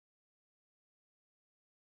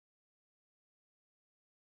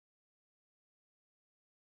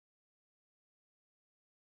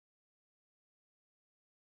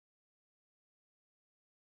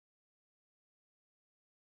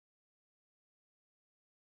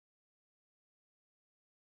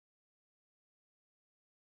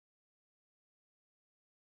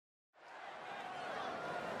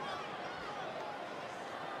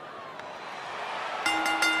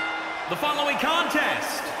The following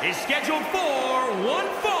contest is scheduled for one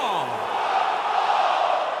fall.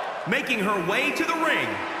 Making her way to the ring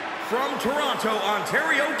from Toronto,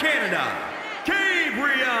 Ontario, Canada,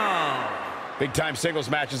 Gabriel. Big-time singles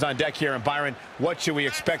matches on deck here, and Byron, what should we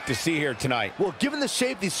expect to see here tonight? Well, given the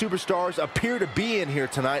shape these superstars appear to be in here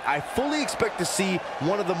tonight, I fully expect to see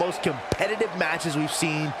one of the most competitive matches we've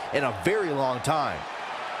seen in a very long time.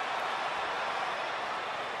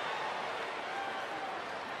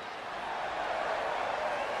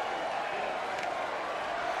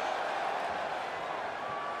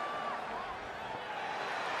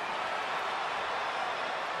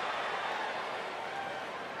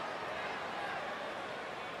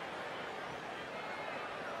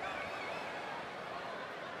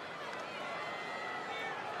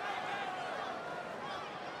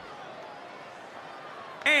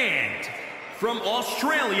 And from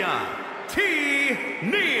Australia,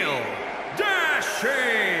 Tenille Dashwood.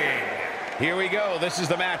 Here we go. This is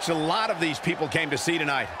the match a lot of these people came to see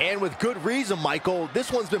tonight. And with good reason, Michael.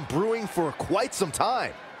 This one's been brewing for quite some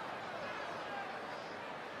time.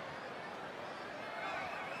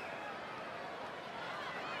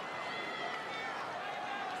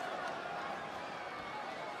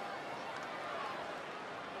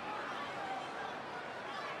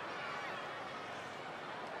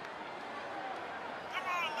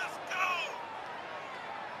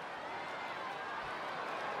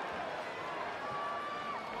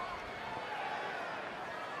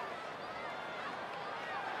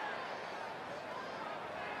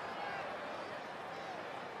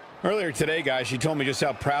 Earlier today, guys, she told me just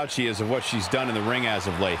how proud she is of what she's done in the ring as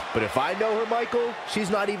of late. But if I know her, Michael,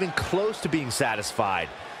 she's not even close to being satisfied.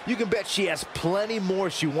 You can bet she has plenty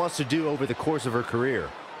more she wants to do over the course of her career.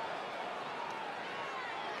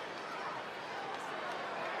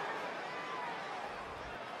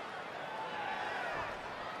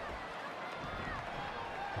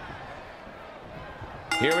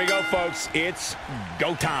 Here we go, folks. It's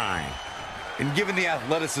go time. And given the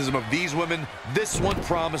athleticism of these women, this one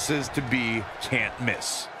promises to be can't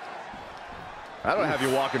miss. I don't have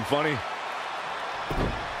you walking funny.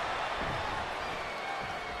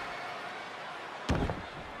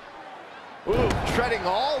 Ooh, treading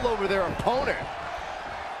all over their opponent.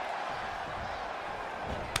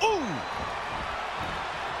 Ooh!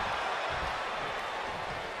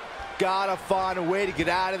 Gotta find a way to get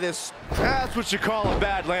out of this. That's what you call a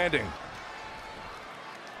bad landing.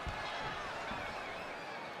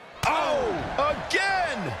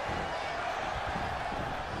 Again!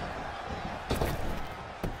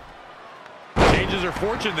 Changes her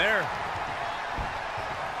fortune there.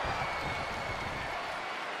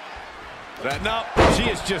 No, she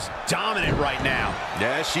is just dominant right now.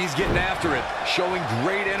 Yeah, she's getting after it, showing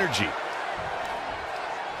great energy.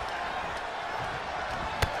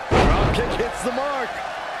 Drop kick hits the mark.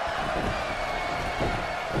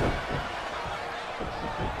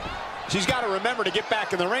 She's got to remember to get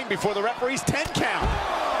back in the ring before the referee's 10 count.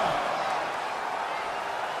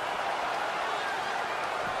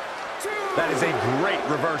 That is a great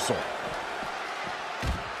reversal.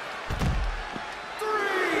 3.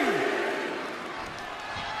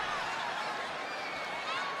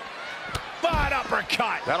 Bad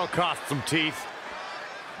uppercut. That'll cost some teeth.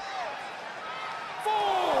 4.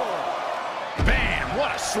 Bam,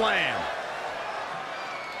 what a slam.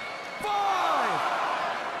 5.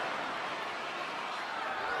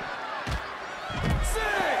 6.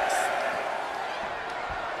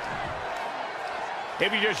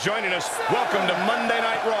 If you're just joining us, welcome to Monday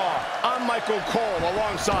Night Raw. I'm Michael Cole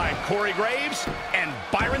alongside Corey Graves and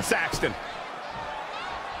Byron Saxton.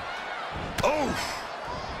 Oof!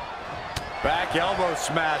 Back elbow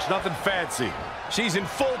smash, nothing fancy. She's in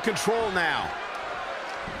full control now.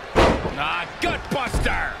 Gut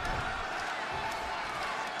buster.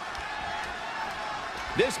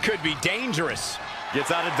 This could be dangerous. Gets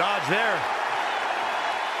out of dodge there.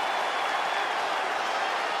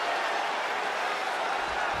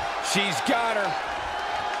 She's got her.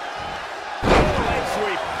 Leg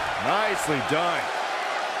sweep. Nicely done.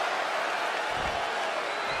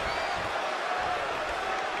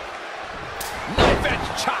 Knife edge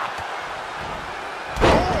chop.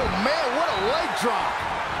 Oh, man, what a leg drop.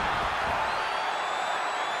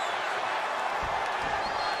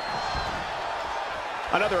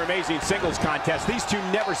 Another amazing singles contest. These two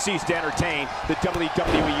never cease to entertain the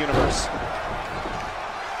WWE Universe.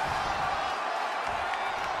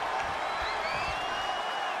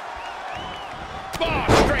 Oh,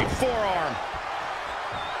 straight forearm.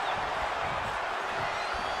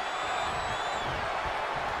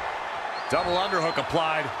 Double underhook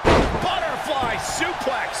applied. Butterfly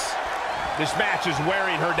suplex. This match is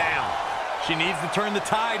wearing her down. She needs to turn the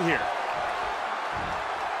tide here.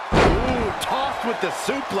 Ooh, tossed with the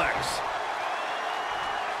suplex.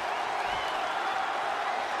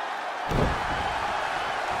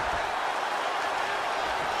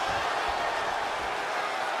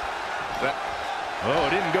 Oh, it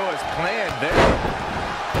didn't go as planned there.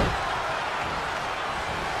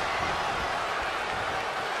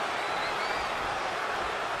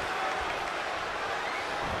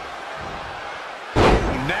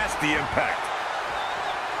 Nasty impact.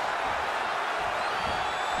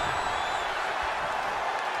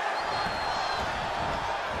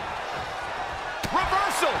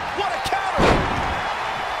 Reversal! What a counter!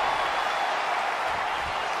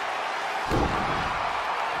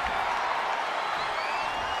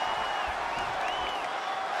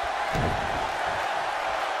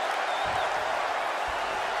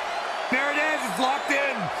 There it is. It's locked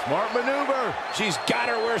in. Smart maneuver. She's got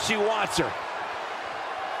her where she wants her.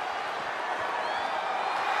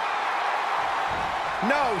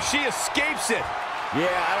 No, she escapes it. Yeah,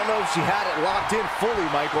 I don't know if she had it locked in fully,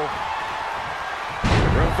 Michael.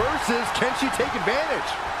 Reverses. Can she take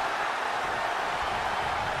advantage?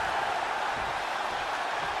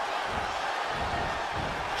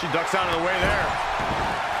 She ducks out of the way there.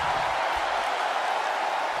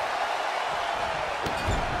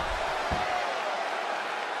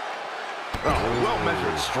 Oh,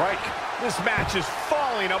 well-measured strike. This match is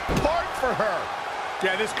falling apart for her.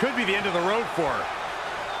 Yeah, this could be the end of the road for her.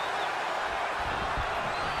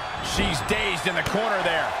 She's dazed in the corner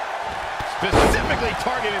there. Specifically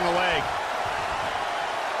targeting the leg.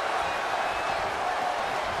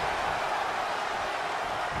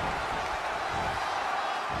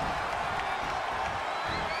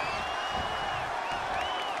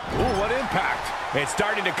 Ooh, what impact. It's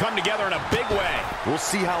starting to come together in a big way. We'll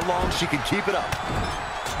see how long she can keep it up.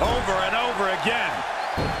 Over and over again.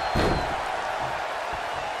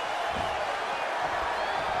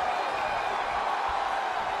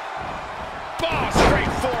 Oh,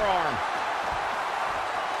 straight forearm.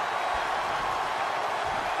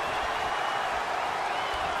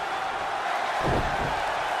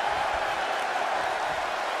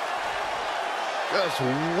 Just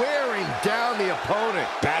wearing down the opponent.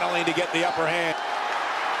 Battling to get the upper hand.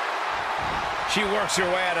 She works her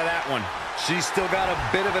way out of that one. She's still got a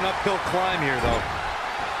bit of an uphill climb here, though.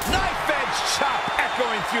 Knife edge chop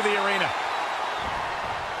echoing through the arena.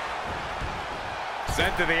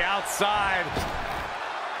 Sent to the outside.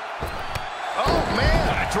 Oh, man.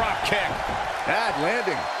 What a drop kick. Bad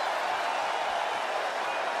landing.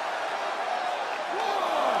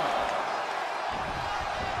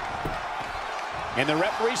 And the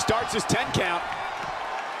referee starts his 10 count.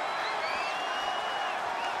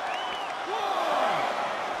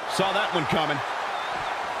 Saw that one coming.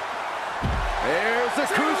 There's the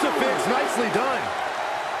crucifix. Nicely done.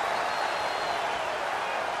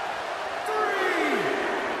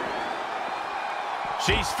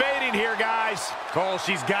 She's fading here, guys. Cole,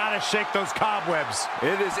 she's got to shake those cobwebs.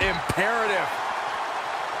 It is imperative.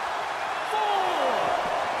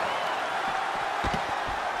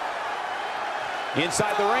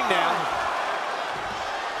 Inside the ring now.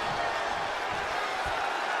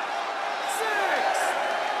 6.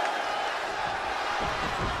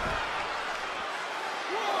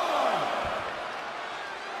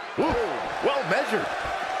 1. Ooh, well measured.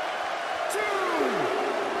 2.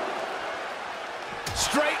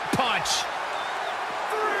 Straight punch.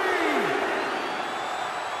 3.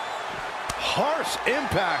 Harsh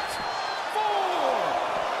impact. 4.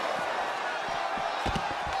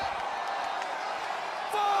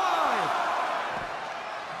 5.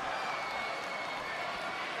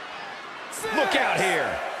 6. Look out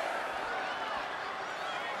here.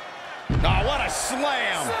 Oh, what a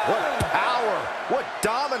slam. 7. What power. What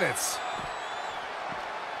dominance.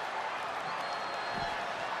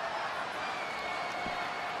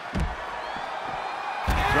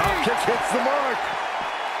 Drop kick hits the mark.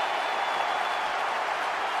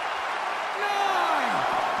 9.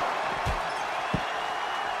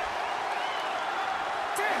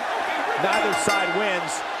 10. Neither side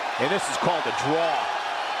wins, and this is called a draw.